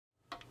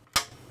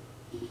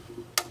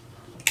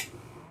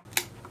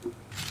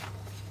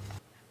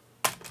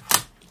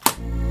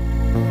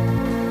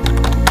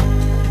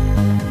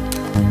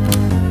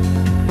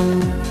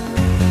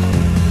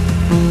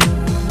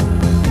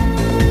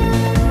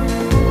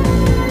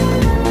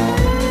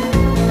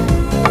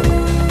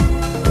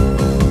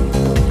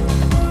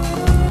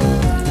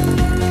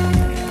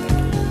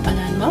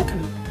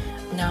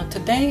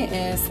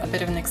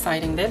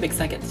exciting day because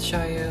I get to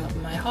show you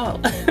my haul.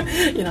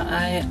 You know,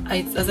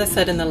 as I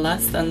said in the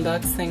last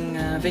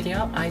unboxing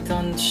video, I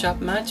don't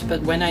shop much,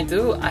 but when I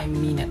do, I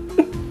mean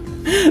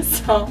it.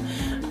 So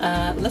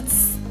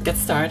let's get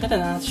started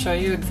and I'll show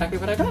you exactly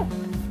what I got.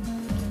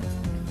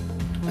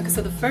 Okay,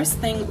 so the first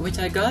thing which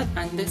I got,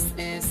 and this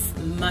is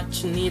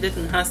much needed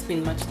and has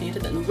been much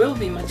needed and will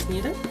be much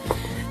needed,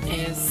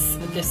 is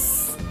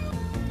this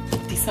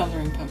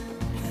desoldering pump.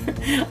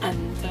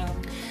 And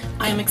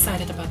I am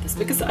excited about this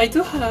because I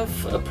do have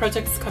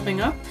projects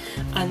coming up,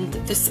 and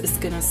this is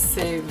gonna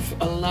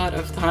save a lot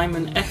of time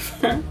and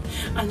effort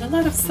and a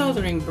lot of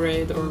soldering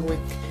braid or wick.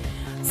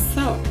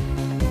 So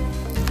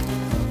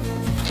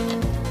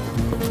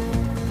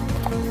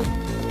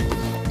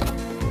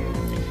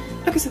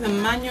okay, so the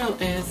manual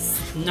is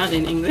not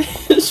in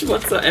English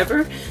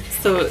whatsoever,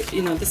 so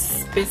you know, this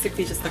is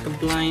basically just like a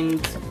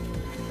blind,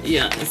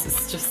 yeah, this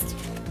is just,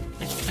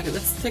 okay,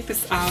 let's take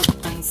this out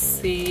and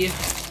see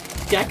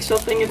the actual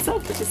thing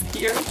itself, which is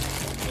here.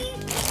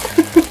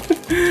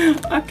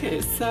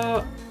 Okay,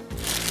 so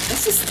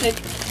let's just take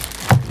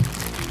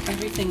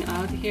everything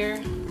out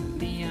here,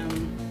 the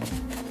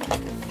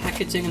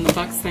packaging and the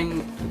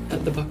boxing,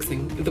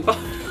 the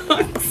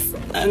box,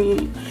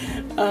 and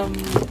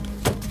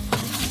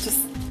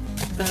just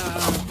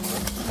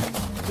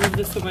move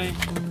this away,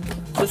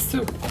 the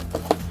soup,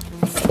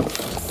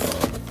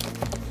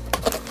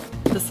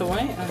 this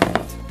away,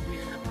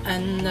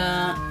 and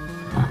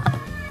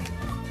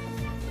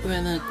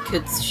when the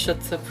kids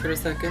shuts up for a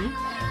second.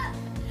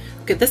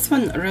 Okay, this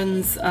one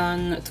runs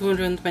on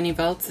 220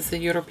 volts, it's a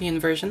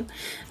European version,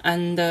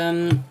 and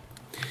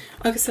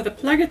okay, so the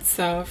plug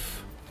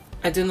itself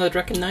I do not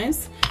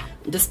recognize,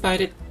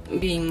 despite it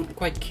being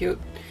quite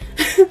cute.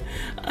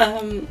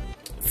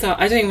 So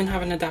I don't even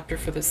have an adapter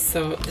for this,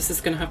 so this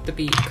is gonna have to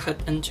be cut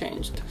and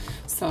changed.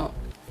 So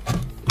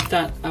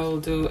that I will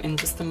do in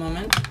just a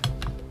moment.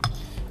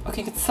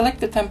 Okay, you can select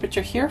the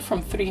temperature here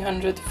from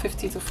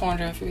 350 to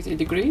 450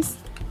 degrees.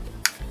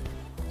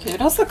 Okay,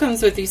 it also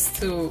comes with these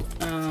two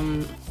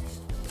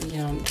you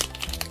know,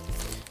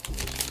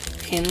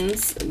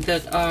 pins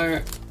that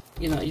are,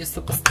 you know, you're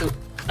supposed to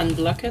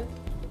unblock it.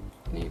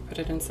 You put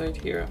it inside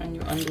here and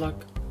you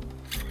unblock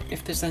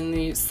if there's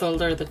any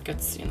solder that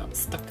gets, you know,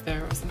 stuck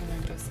there or something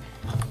like this.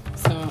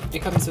 So it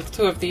comes with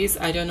two of these.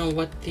 I don't know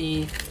what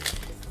the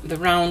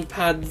round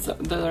pads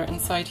that are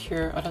inside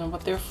here, I don't know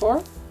what they're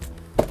for.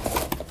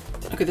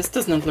 Okay, this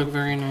does not look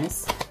very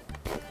nice.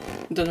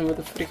 Don't know what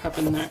the freak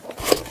happened there.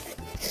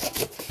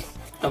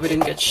 Oh, we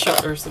didn't get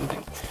shot or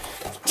something.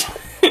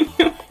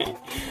 Anyway,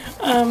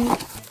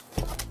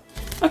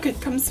 okay, it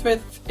comes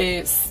with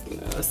a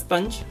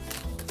sponge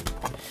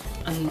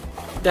and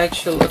the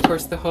actual, of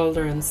course, the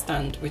holder and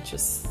stand, which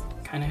is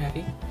kind of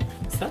heavy.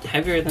 Is that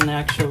heavier than the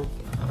actual?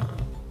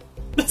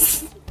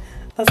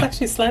 That's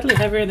actually slightly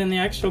heavier than the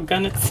actual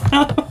gun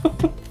itself.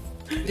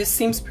 This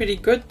seems pretty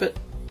good, but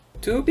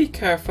do be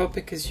careful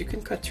because you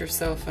can cut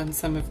yourself on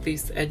some of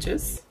these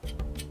edges,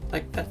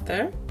 like that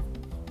there.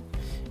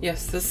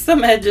 Yes, there's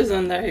some edges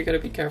on there you gotta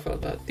be careful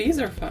about. These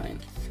are fine,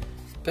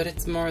 but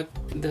it's more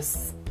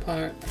this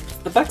part.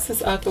 The box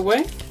is out the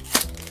way.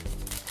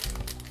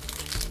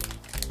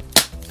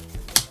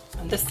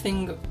 And this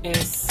thing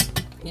is,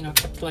 you know,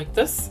 kept like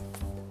this,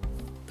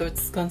 so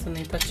it's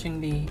constantly touching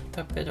the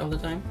top bit all the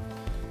time.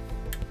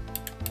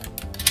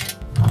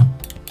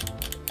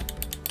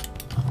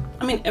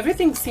 I mean,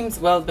 everything seems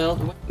well built.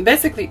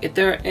 Basically,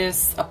 there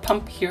is a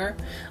pump here,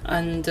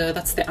 and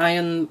that's the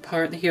iron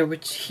part here,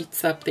 which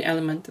heats up the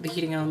element, the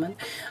heating element.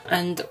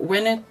 And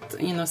when it,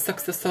 you know,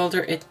 sucks the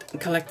solder, it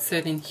collects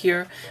it in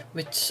here,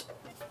 which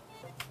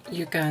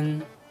you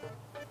can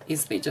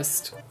easily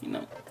just, you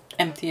know,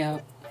 empty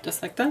out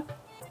just like that.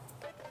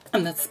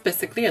 And that's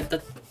basically it.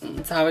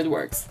 That's how it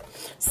works.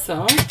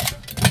 So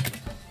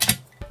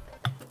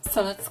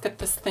let's get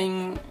this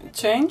thing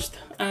changed,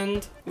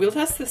 and we'll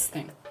test this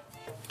thing.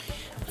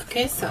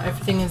 Okay, so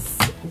everything is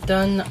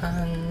done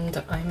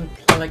and I'm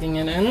plugging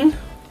it in,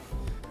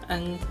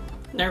 and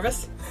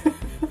nervous.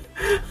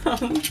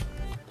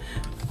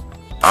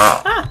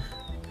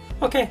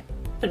 Okay,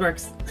 it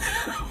works.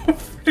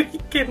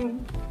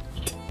 Freaking.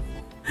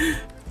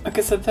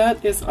 Okay, so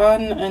that is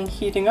on and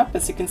heating up,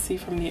 as you can see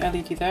from the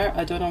LED there.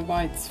 I don't know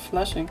why it's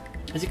flashing.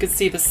 As you can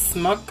see, the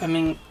smoke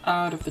coming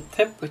out of the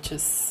tip, which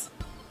is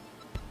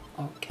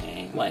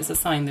okay. Well, it's a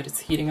sign that it's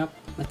heating up,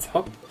 let's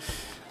hope.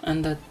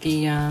 And that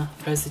the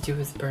residue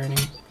is burning.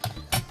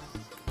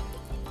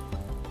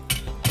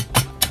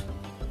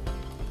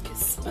 Okay,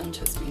 sponge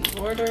has been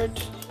ordered.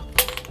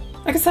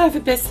 I guess I have a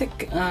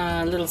basic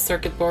little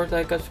circuit board that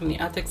I got from the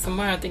attic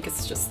somewhere. I think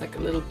it's just like a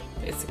little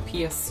basic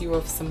PSU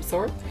of some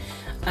sort.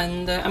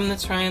 And I'm gonna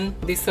try and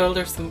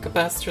desolder some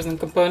capacitors and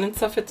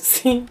components of it to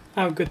see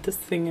how good this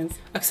thing is.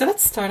 Okay, so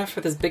let's start off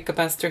with this big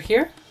capacitor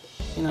here,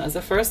 you know, as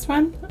the first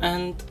one,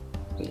 and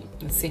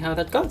let's see how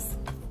that goes.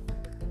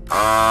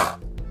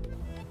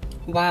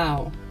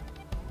 Wow.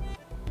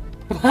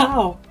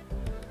 Wow!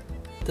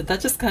 Did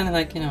that just kind of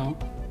like, you know,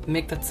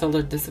 make that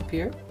solder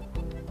disappear?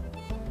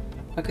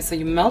 Okay, so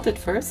you melt it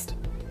first.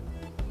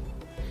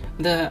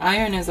 the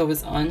iron is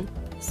always on,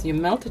 so you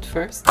melt it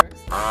first.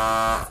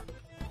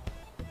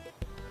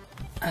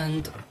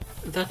 And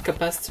that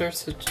capacitor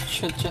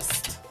should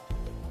just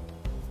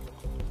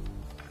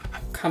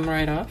come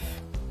right off.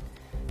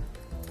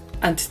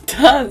 And it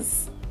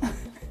does!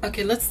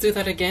 Okay, let's do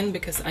that again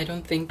because I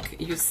don't think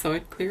you saw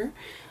it clear.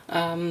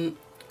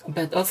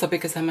 But also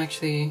because I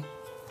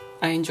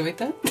enjoyed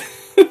that.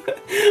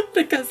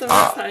 Because I'm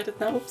excited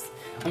now. Oops.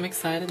 I'm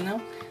excited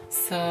now.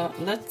 So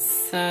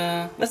let's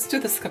do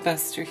this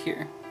capacitor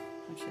here.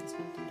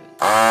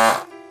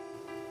 I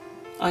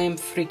am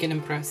freaking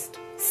impressed.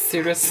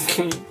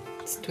 Seriously.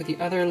 Let's do the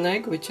other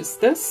leg, which is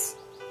this.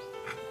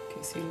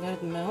 Okay, so you let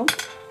it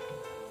melt.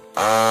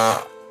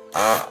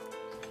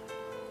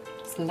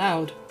 It's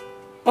loud.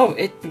 Oh,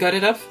 it got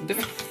it off.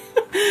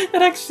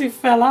 It actually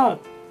fell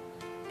out.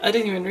 I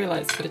didn't even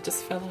realize, but it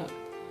just fell out.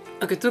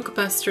 Okay, 2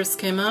 capacitors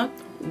came out.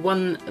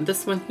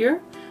 This one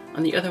here,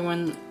 and the other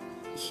one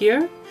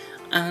here,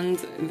 and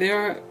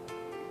they're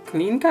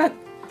clean cut.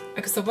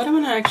 Okay, so what I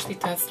want to actually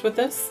test with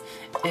this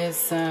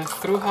is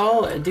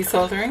through-hole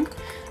desoldering,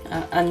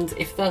 and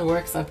if that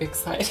works, I'll be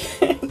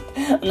excited.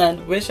 And I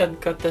wish I'd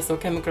got this or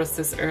came across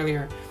this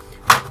earlier.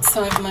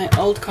 So I have my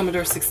old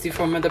Commodore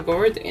 64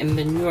 motherboard in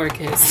the newer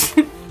case.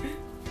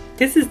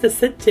 This is the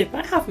SID chip.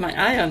 I have my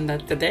eye on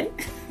that today.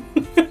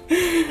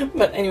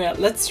 But anyway,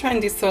 let's try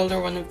and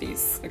desolder one of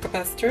these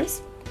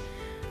capacitors.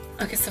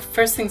 Okay, so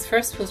first things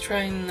first, we'll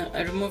try and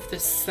remove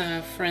this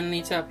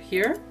friendly tab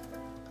here.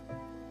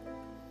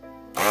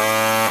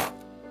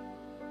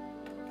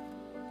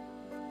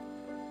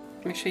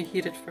 Make sure you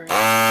heat it first,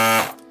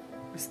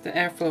 because the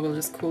airflow will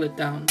just cool it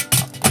down.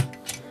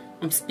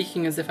 I'm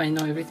speaking as if I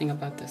know everything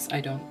about this.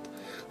 I don't.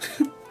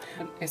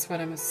 That's what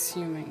I'm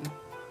assuming.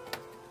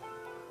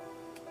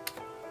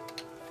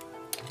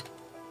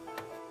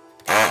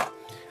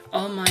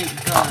 Oh my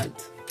god.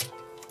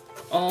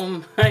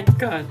 Oh my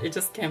god, it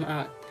just came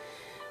out.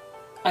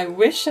 I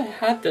wish I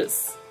had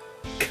this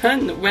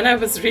gun when I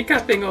was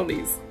recapping all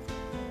these.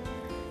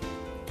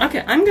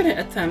 Okay, I'm gonna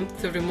attempt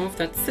to remove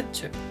that SID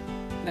chip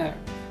there,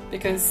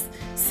 because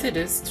SID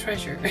is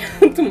treasure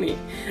to me,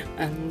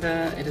 and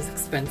it is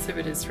expensive,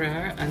 it is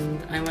rare,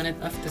 and I want it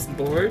off this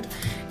board.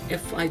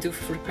 If I do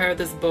repair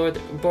this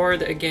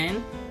board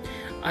again,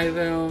 I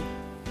will,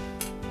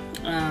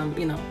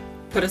 you know,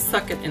 put a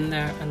socket in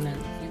there and then,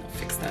 you know,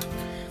 fix that.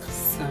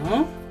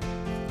 So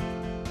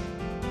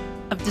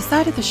I've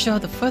decided to show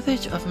the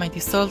footage of my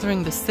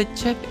desoldering the SID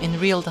chip in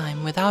real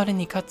time without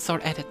any cuts or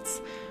edits.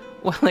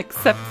 Well,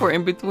 except for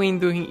in between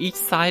doing each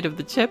side of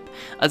the chip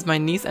as my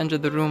niece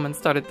entered the room and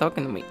started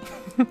talking to me.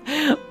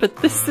 But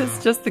this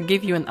is just to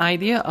give you an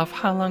idea of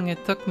how long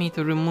it took me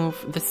to remove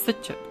the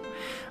SID chip.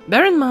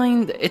 Bear in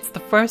mind, it's the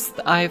first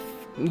I've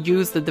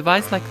used a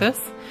device like this,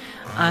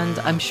 and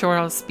I'm sure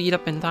I'll speed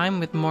up in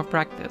time with more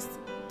practice.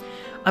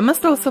 I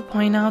must also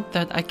point out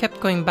that I kept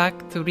going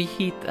back to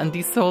reheat and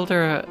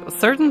desolder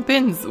certain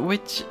pins,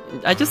 which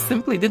I just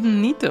simply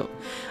didn't need to.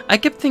 I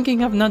kept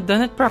thinking I've not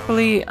done it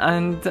properly,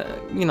 and,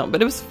 you know,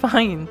 but it was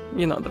fine,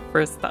 you know, the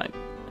first time.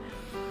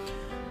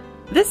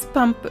 This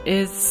pump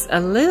is a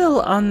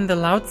little on the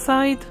loud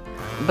side,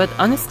 but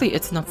honestly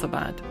it's not so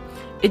bad.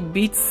 It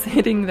beats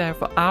sitting there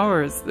for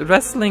hours,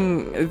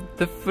 wrestling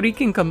the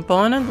freaking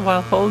component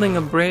while holding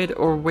a braid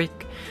or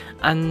wick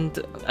and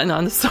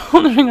on the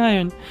soldering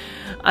iron.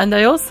 And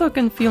I also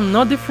can feel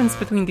no difference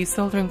between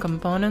desoldering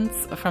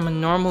components from a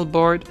normal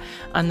board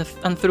and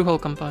through-hole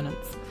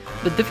components.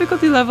 The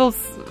difficulty levels,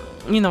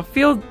 you know,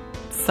 feel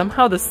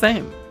somehow the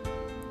same.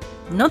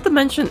 Not to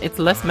mention it's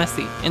less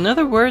messy. In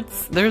other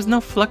words, there's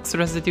no flux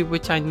residue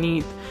which I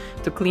need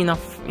to clean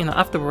off, you know,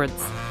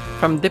 afterwards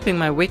from dipping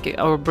my wick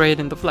or braid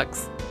into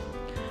flux.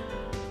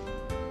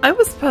 I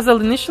was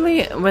puzzled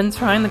initially when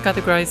trying to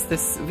categorize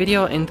this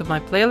video into my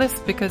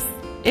playlist, because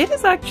it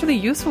is actually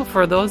useful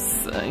for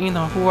those, you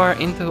know, who are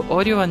into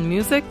audio and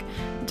music,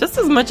 just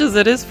as much as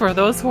it is for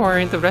those who are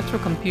into retro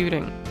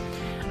computing.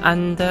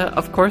 And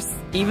of course,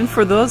 even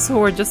for those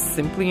who are just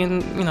simply in,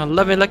 you know,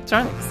 love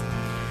electronics.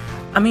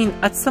 I mean,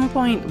 at some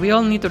point, we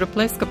all need to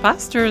replace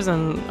capacitors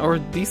or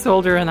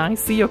desolder an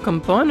IC or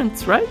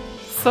components, right?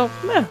 So,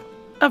 yeah,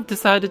 I've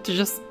decided to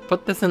just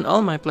put this in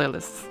all my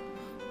playlists.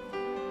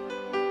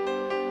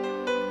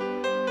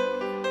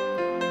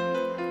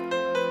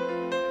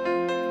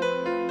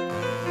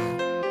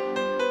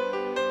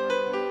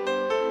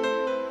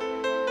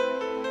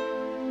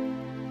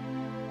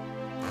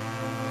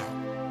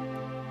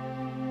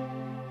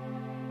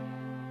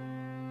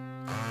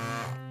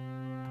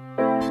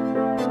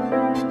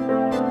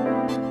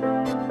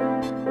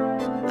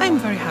 I'm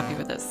very happy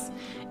with this,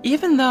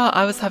 even though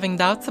I was having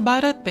doubts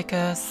about it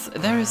because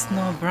there is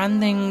no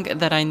branding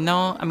that I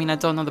know. I mean, I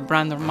don't know the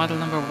brand or model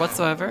number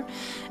whatsoever.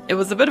 It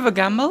was a bit of a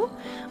gamble,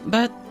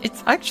 but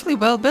it's actually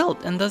well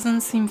built and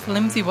doesn't seem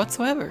flimsy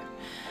whatsoever.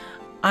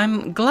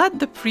 I'm glad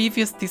the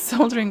previous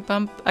desoldering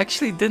pump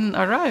actually didn't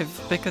arrive,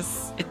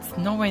 because it's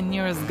nowhere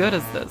near as good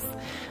as this.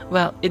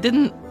 Well, it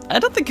didn't. I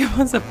don't think it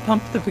was a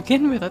pump to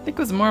begin with. I think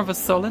it was more of a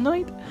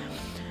solenoid.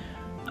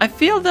 I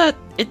feel that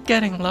it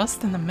getting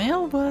lost in the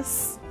mail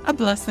was a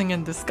blessing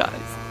in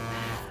disguise.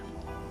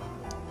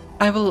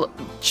 I will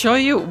show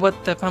you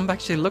what the pump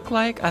actually looked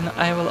like, and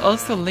I will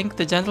also link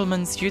the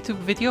gentleman's YouTube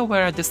video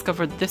where I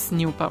discovered this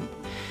new pump.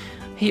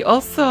 He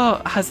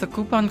also has the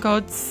coupon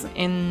codes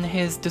in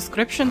his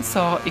description,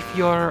 so if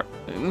you're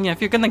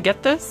gonna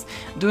get this,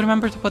 do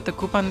remember to put the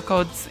coupon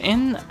codes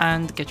in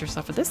and get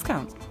yourself a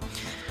discount.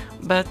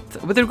 But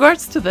with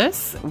regards to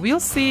this, we'll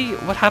see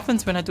what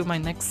happens when I do my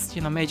next,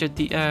 major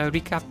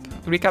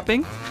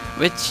recapping,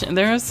 which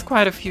there's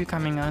quite a few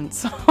coming on,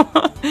 so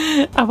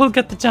I will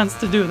get the chance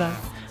to do that.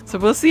 So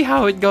we'll see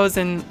how it goes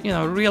in,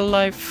 real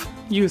life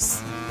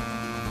use.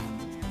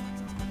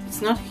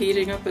 It's not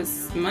heating up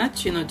as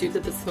much, due to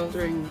the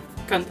soldering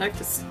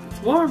contact. It's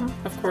warm,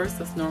 of course,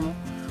 that's normal.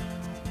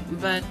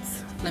 But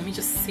let me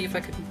just see if I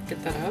can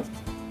get that out.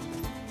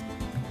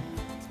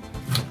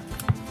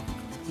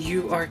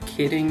 You are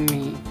kidding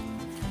me.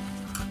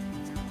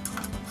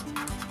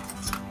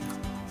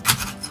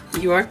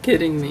 You are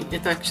kidding me.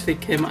 It actually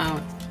came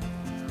out.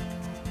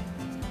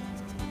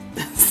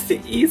 That's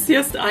the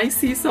easiest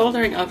IC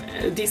soldering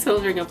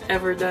desoldering I've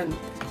ever done.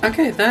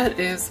 Okay, that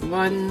is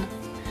one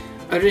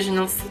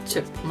original seed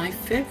chip, my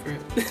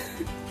favorite.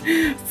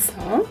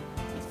 So,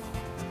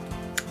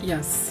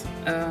 yes.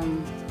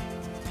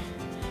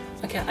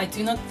 Okay, I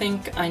do not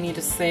think I need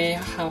to say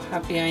how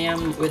happy I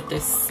am with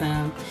this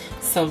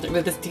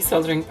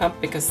desoldering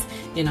pump, because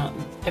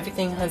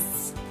everything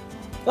has,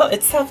 well,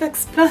 it's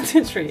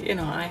self-explanatory.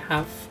 I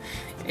have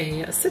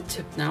a seed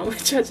chip now,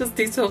 which I just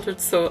desoldered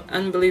so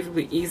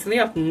unbelievably easily.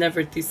 I've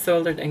never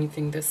desoldered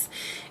anything this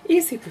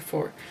easy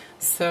before.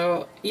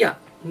 So yeah,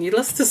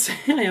 needless to say,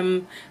 I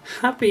am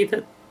happy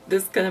that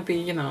this is gonna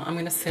be, I'm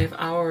gonna save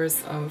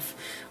hours of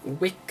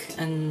wick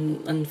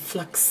and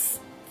flux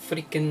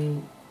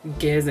freaking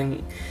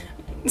gazing.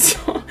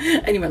 So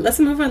anyway, let's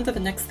move on to the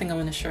next thing I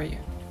want to show you.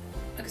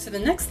 Okay, so the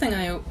next thing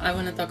I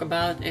want to talk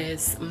about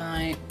is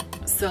my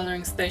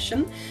soldering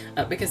station,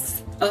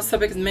 because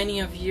many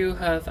of you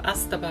have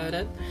asked about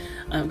it,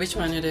 which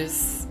one it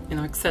is,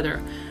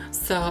 etc.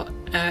 So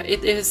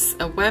it is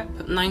a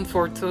Web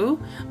 942,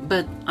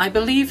 but I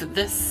believe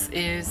this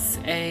is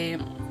a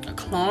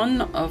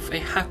clone of a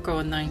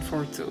Hakko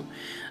 942,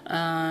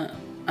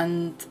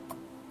 and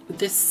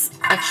this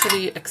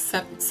actually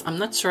accepts. I'm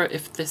not sure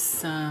if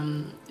this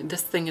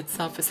this thing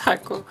itself is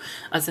Hakko,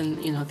 as in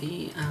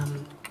the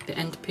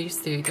end piece,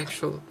 the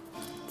actual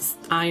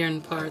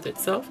iron part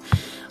itself,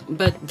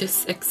 but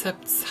this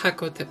accepts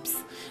Hakko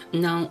tips.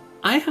 Now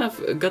I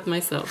have got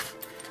myself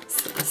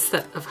a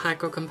set of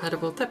Hakko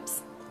compatible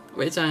tips,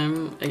 which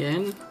I'm,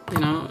 again,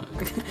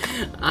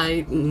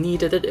 I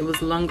needed it. It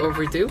was long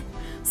overdue.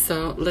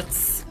 So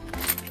let's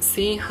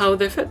see how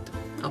they fit.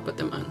 I'll put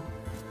them on.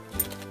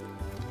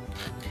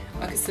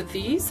 Okay, so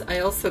these I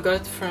also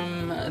got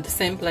from the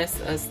same place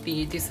as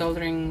the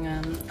desoldering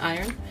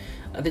iron,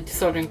 the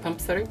desoldering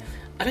pump, sorry.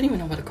 I don't even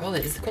know what to call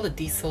it. Is it called a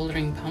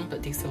desoldering pump, a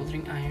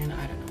desoldering iron?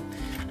 I don't know.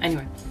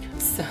 Anyway,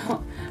 so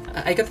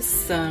I got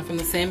this from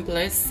the same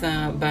place,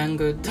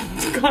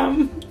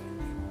 banggood.com.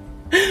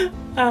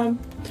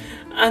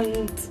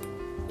 And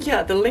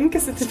yeah, the link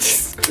is in the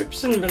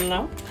description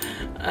below.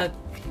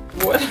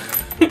 What?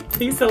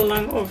 These are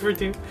long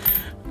overdue.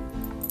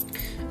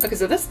 Okay,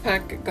 so this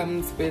pack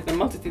comes with a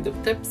multitude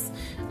of tips,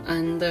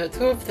 and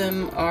two of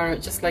them are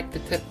just like the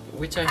tip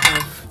which I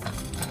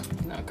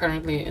have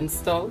currently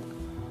installed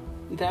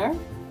there.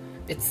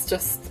 It's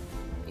just,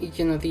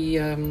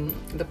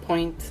 the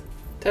point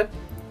tip,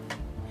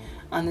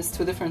 and it's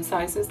two different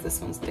sizes.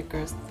 This one's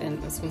thicker,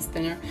 this one's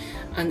thinner,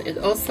 and it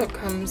also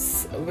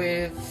comes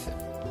with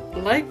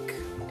like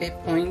a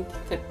point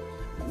tip,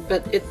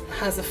 but it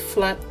has a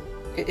flat,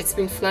 it's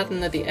been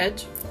flattened at the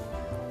edge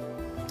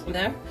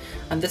there,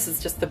 and this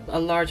is just a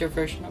larger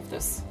version of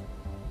this.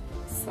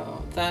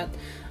 So that,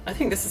 I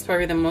think this is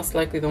probably the most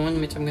likely the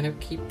one which I'm going to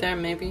keep there,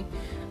 maybe,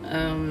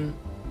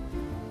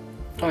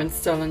 or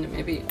install it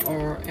maybe,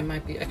 or it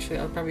might be, actually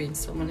I'll probably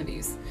install one of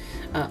these,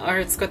 or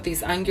it's got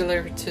these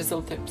angular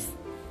chisel tips,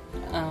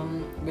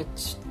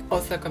 which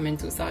also come in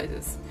two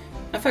sizes.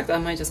 In fact, I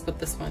might just put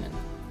this one in,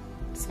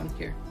 this one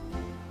here.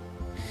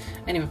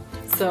 Anyway,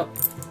 so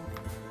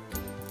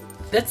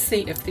let's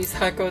see if these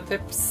Hakko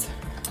tips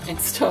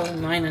install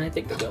in mine, and I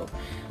think they will.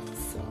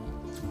 So,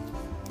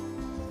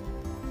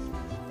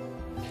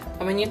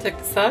 and when you take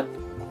this out,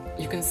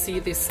 you can see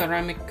the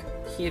ceramic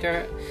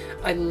heater.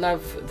 I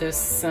love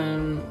this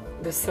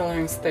this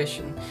soldering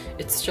station.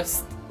 It's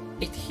just,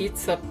 it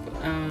heats up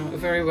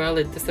very well.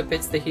 It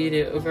dissipates the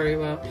heat very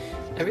well.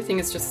 Everything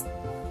is just,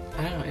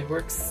 I don't know, it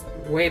works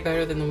way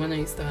better than the one I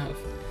used to have,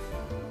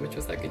 which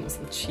was like,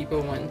 some cheaper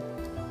one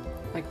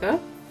like that.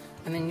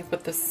 And then you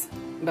put this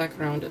back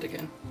around it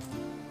again.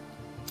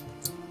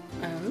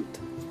 And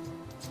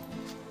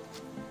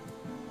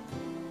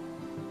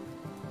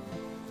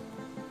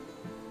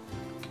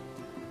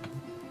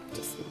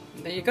just,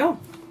 there you go.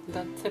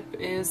 That tip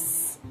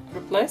is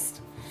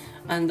replaced,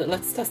 and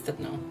let's test it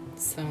now.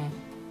 So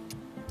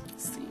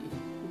let's see,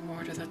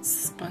 water that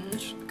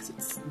sponge because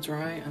it's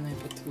dry and I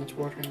put too much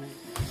water in it,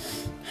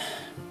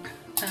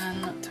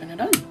 and turn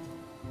it on.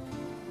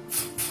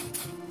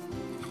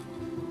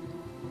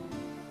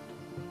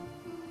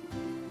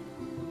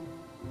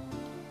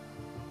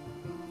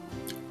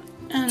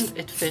 and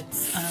it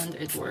fits and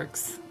it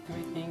works.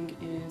 Everything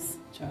is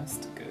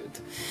just good.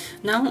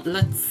 Now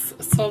let's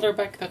solder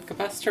back that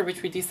capacitor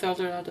which we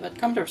desoldered out of that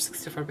Commodore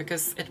 64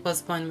 because it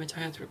was one which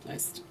I had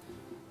replaced.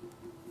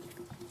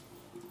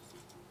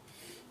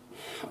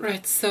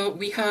 Right, so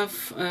we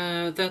have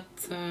that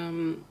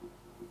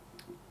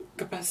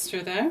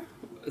capacitor there.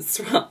 It's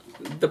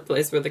the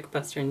place where the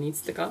capacitor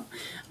needs to go,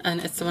 and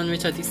it's the one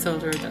which I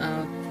desoldered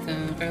out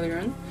earlier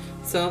on.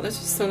 So let's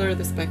just solder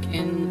this back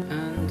in,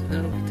 and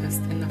that'll be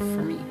test enough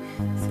for me.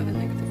 So the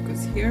negative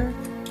goes here,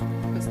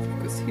 positive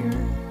goes here.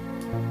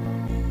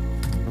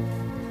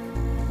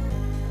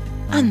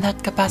 And that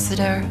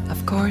capacitor,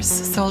 of course,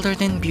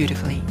 soldered in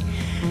beautifully.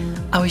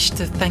 I wish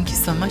to thank you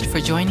so much for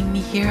joining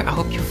me here. I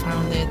hope you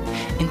found it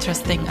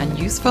interesting and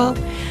useful.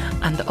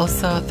 And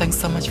also thanks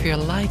so much for your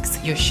likes,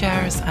 your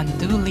shares, and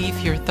do leave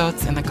your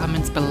thoughts in the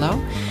comments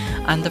below.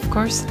 And of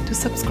course, do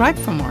subscribe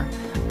for more.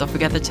 Don't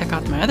forget to check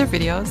out my other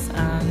videos.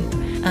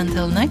 And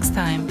until next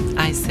time,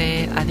 I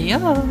say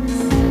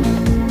adios.